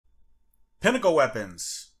Pinnacle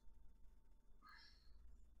Weapons.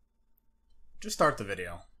 Just start the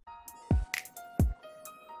video.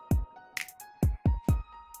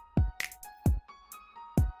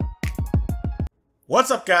 What's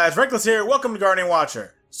up guys, Reckless here, welcome to Guardian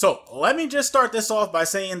Watcher. So, let me just start this off by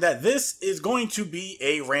saying that this is going to be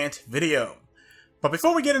a rant video. But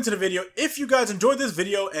before we get into the video, if you guys enjoyed this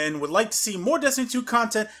video and would like to see more Destiny 2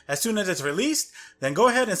 content as soon as it's released, then go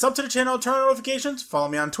ahead and sub to the channel, turn on notifications, follow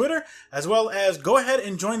me on Twitter, as well as go ahead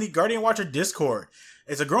and join the Guardian Watcher Discord.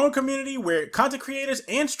 It's a growing community where content creators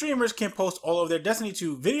and streamers can post all of their Destiny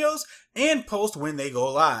 2 videos and post when they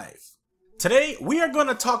go live. Today, we are going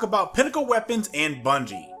to talk about Pinnacle Weapons and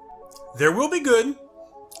Bungie. There will be good,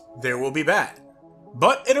 there will be bad,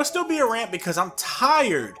 but it'll still be a rant because I'm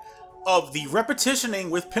tired of the repetitioning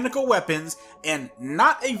with Pinnacle Weapons, and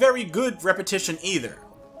not a very good repetition either.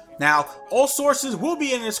 Now, all sources will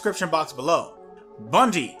be in the description box below.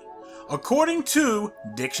 Bungie. According to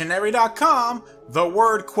dictionary.com, the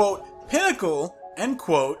word, quote, pinnacle, end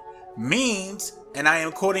quote, means, and I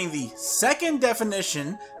am quoting the second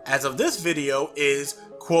definition as of this video, is,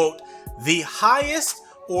 quote, the highest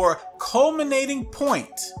or culminating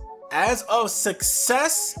point as of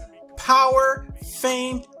success, power,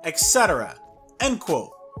 fame, etc. End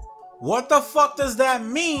quote. What the fuck does that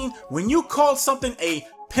mean when you call something a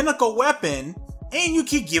pinnacle weapon and you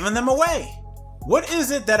keep giving them away? What is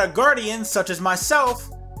it that a guardian such as myself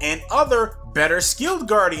and other better skilled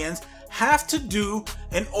guardians have to do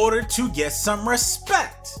in order to get some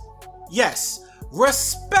respect? Yes,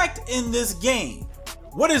 respect in this game.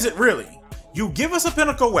 What is it really? You give us a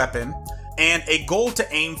pinnacle weapon and a goal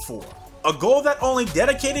to aim for. A goal that only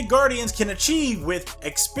dedicated guardians can achieve with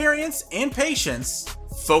experience and patience,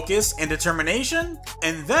 focus and determination,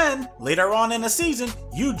 and then later on in the season,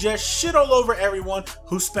 you just shit all over everyone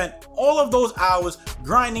who spent all of those hours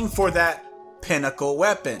grinding for that pinnacle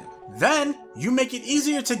weapon. Then you make it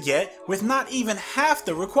easier to get with not even half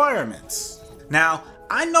the requirements. Now,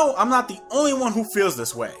 I know I'm not the only one who feels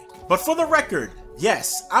this way, but for the record,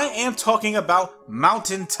 yes, I am talking about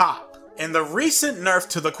Mountaintop and the recent nerf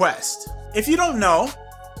to the quest. If you don't know,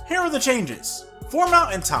 here are the changes. For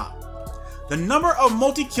Mountaintop, the number of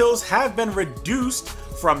multi-kills have been reduced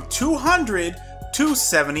from 200 to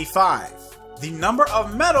 75. The number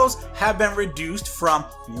of medals have been reduced from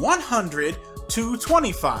 100 to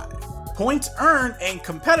 25. Points earned and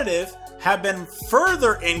competitive have been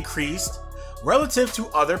further increased relative to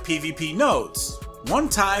other PvP nodes. 1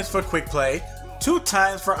 time for quick play, 2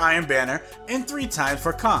 times for Iron Banner, and 3 times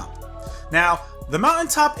for comp. Now, the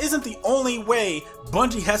Mountaintop isn't the only way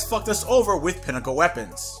Bungie has fucked us over with Pinnacle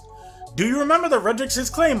Weapons. Do you remember the Redrix's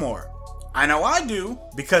Claymore? I know I do,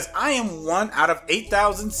 because I am one out of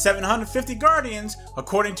 8,750 Guardians,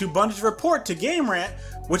 according to Bungie's report to Game Rant,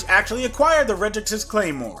 which actually acquired the Redrix's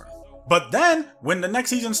Claymore. But then, when the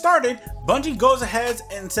next season started, Bungie goes ahead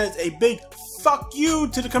and says a big fuck you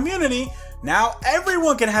to the community. Now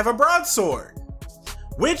everyone can have a Broadsword,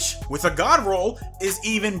 which, with a god roll, is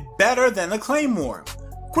even better than the Claymore.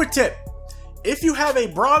 Quick tip, if you have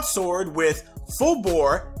a Broadsword with full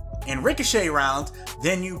bore and ricochet rounds,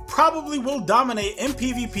 then you probably will dominate in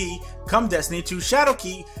PvP come Destiny 2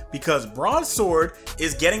 Shadowkeep, because Broadsword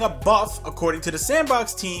is getting a buff according to the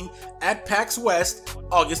Sandbox team at PAX West,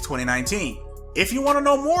 August 2019. If you want to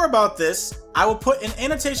know more about this, I will put an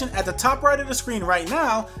annotation at the top right of the screen right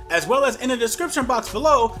now, as well as in the description box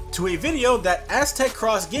below, to a video that Aztec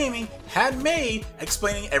Cross Gaming had made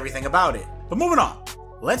explaining everything about it. But moving on,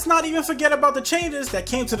 let's not even forget about the changes that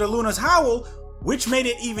came to the Luna's Howl, which made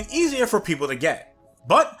it even easier for people to get.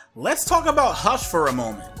 But let's talk about Hush for a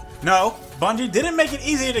moment. No, Bungie didn't make it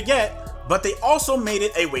easier to get, but they also made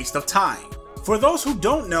it a waste of time. For those who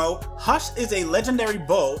don't know, Hush is a legendary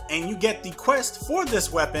bow, and you get the quest for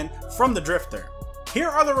this weapon from the Drifter. Here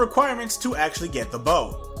are the requirements to actually get the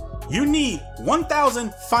bow. You need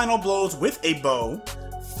 1,000 final blows with a bow,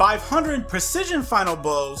 500 precision final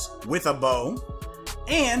blows with a bow,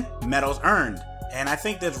 and medals earned, and I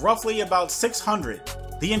think there's roughly about 600.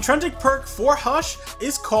 The intrinsic perk for Hush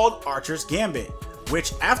is called Archer's Gambit,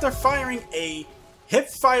 which after firing a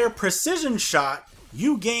hip-fire precision shot,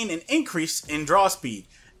 you gain an increase in draw speed.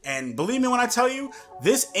 And believe me when I tell you,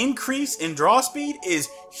 this increase in draw speed is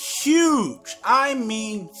huge. I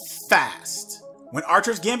mean fast. When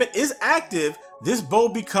Archer's Gambit is active, this bow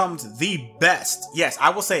becomes the best. Yes,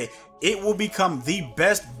 I will say it will become the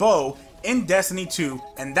best bow in Destiny 2,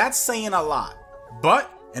 and that's saying a lot. But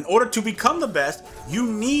in order to become the best, you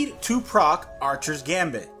need to proc Archer's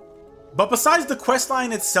Gambit. But besides the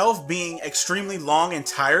questline itself being extremely long and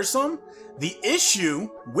tiresome, the issue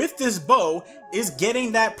with this bow is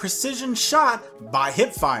getting that precision shot by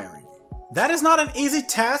hip firing. That is not an easy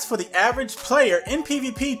task for the average player in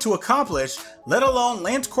PvP to accomplish, let alone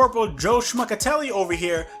Lance Corporal Joe Schmuckatelli over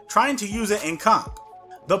here trying to use it in comp.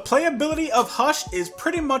 The playability of Hush is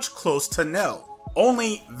pretty much close to nil.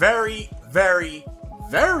 Only very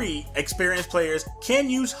experienced players can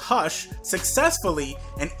use Hush successfully,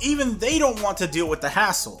 and even they don't want to deal with the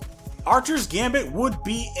hassle. Archer's Gambit would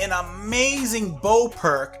be an amazing bow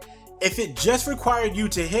perk if it just required you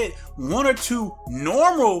to hit 1 or 2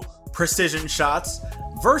 normal precision shots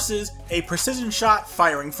versus a precision shot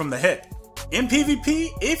firing from the hip. In PvP,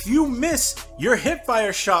 if you miss your hip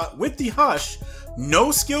fire shot with the Hush,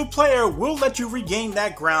 no skilled player will let you regain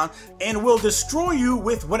that ground and will destroy you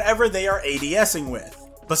with whatever they are ADSing with.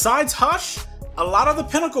 Besides Hush, a lot of the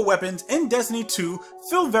Pinnacle weapons in Destiny 2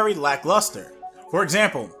 feel very lackluster. For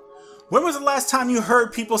example, when was the last time you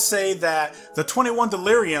heard people say that the 21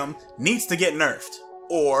 Delirium needs to get nerfed?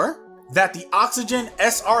 Or that the Oxygen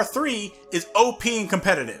SR3 is OP and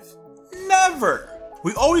competitive? Never!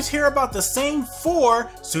 We always hear about the same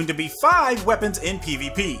 4, soon to be 5 weapons in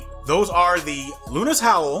PvP. Those are the Luna's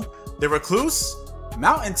Howl, the Recluse,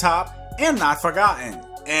 Mountaintop, and Not Forgotten.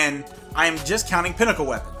 And I'm just counting Pinnacle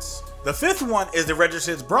weapons. The 5th one is the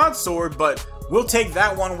Redrix's Broadsword, but we'll take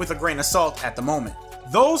that one with a grain of salt at the moment.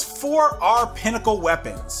 Those 4 are Pinnacle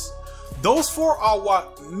weapons. Those 4 are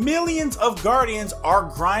what millions of Guardians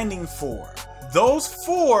are grinding for. Those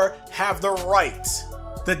 4 have the right,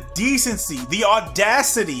 the decency, the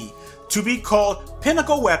audacity to be called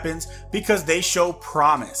Pinnacle weapons because they show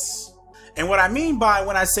promise. And what I mean by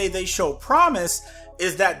when I say they show promise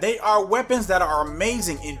is that they are weapons that are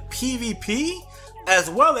amazing in PvP as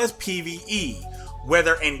well as PvE,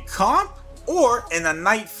 whether in comp or in the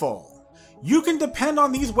Nightfall. You can depend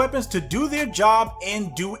on these weapons to do their job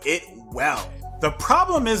and do it well. The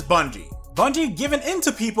problem is Bungie. Bungie giving in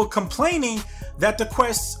to people complaining that the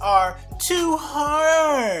quests are too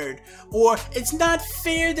hard, or it's not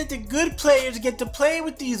fair that the good players get to play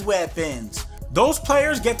with these weapons. Those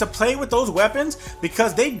players get to play with those weapons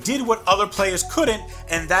because they did what other players couldn't,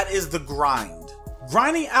 and that is the grind.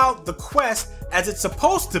 Grinding out the quest as it's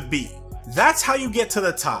supposed to be. That's how you get to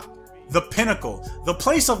the top. The pinnacle, the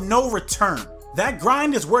place of no return. That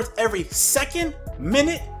grind is worth every second,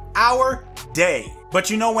 minute, hour, day. But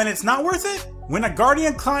you know when it's not worth it? When a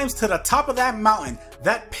Guardian climbs to the top of that mountain,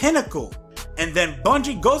 that pinnacle, and then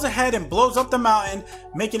Bungie goes ahead and blows up the mountain,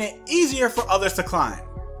 making it easier for others to climb.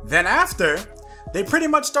 Then after, they pretty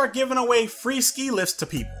much start giving away free ski lifts to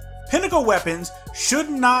people. Pinnacle weapons should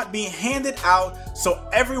not be handed out so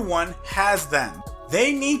everyone has them.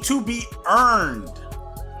 They need to be earned.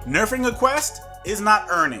 Nerfing a quest is not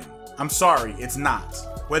earning. I'm sorry, it's not.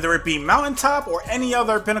 Whether it be Mountaintop or any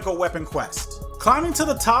other Pinnacle weapon quest. Climbing to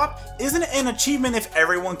the top isn't an achievement if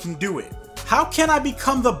everyone can do it. How can I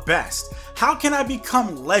become the best? How can I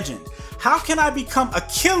become legend? How can I become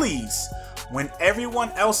Achilles when everyone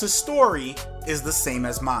else's story is the same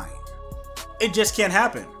as mine? It just can't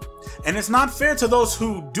happen. And it's not fair to those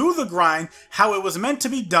who do the grind how it was meant to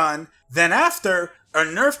be done, then after a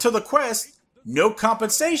nerf to the quest, no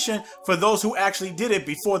compensation for those who actually did it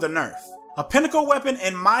before the nerf. A Pinnacle weapon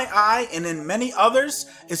in my eye and in many others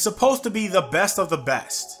is supposed to be the best of the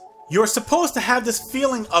best. You're supposed to have this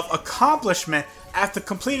feeling of accomplishment after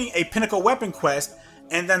completing a Pinnacle weapon quest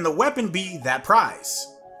and then the weapon be that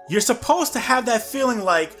prize. You're supposed to have that feeling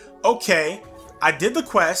like, okay, I did the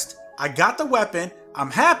quest, I got the weapon,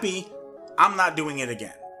 I'm happy, I'm not doing it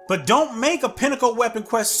again. But don't make a Pinnacle weapon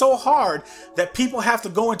quest so hard that people have to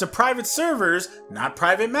go into private servers, not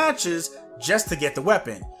private matches, just to get the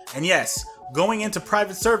weapon. And yes, going into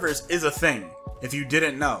private servers is a thing, if you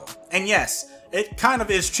didn't know. And yes, it kind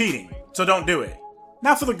of is cheating, so don't do it.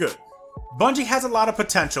 Now for the good. Bungie has a lot of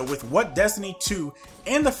potential with what Destiny 2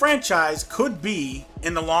 and the franchise could be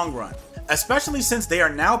in the long run, especially since they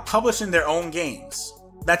are now publishing their own games.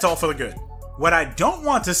 That's all for the good. What I don't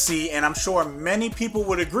want to see, and I'm sure many people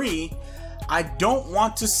would agree, I don't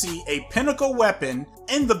want to see a Pinnacle weapon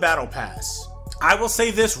in the Battle Pass. I will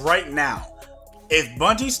say this right now. If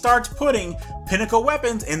Bungie starts putting Pinnacle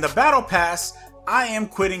weapons in the Battle Pass, I am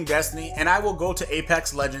quitting Destiny and I will go to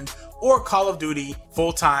Apex Legends or Call of Duty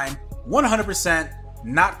full-time, 100%,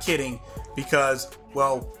 not kidding, because,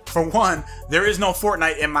 well, for one, there is no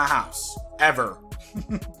Fortnite in my house. Ever.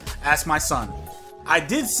 Ask my son. I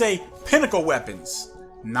did say Pinnacle weapons,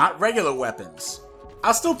 not regular weapons.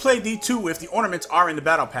 I'll still play D2 if the ornaments are in the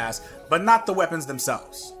Battle Pass, but not the weapons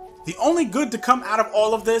themselves. The only good to come out of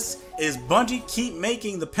all of this is Bungie keep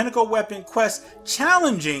making the Pinnacle weapon quest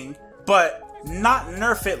challenging, but not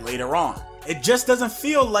nerf it later on. It just doesn't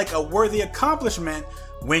feel like a worthy accomplishment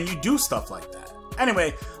when you do stuff like that.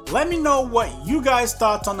 Anyway, let me know what you guys'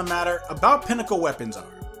 thoughts on the matter about Pinnacle Weapons are.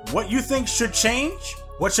 What you think should change,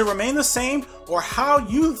 what should remain the same, or how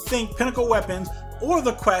you think Pinnacle Weapons or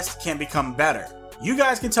the quest can become better. You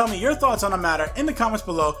guys can tell me your thoughts on the matter in the comments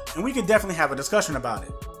below, and we can definitely have a discussion about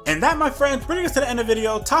it. And that, my friends, brings us to the end of the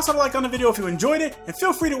video. Toss out a like on the video if you enjoyed it, and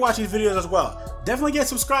feel free to watch these videos as well. Definitely get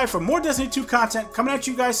subscribed for more Destiny 2 content coming at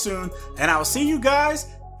you guys soon, and I will see you guys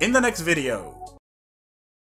in the next video.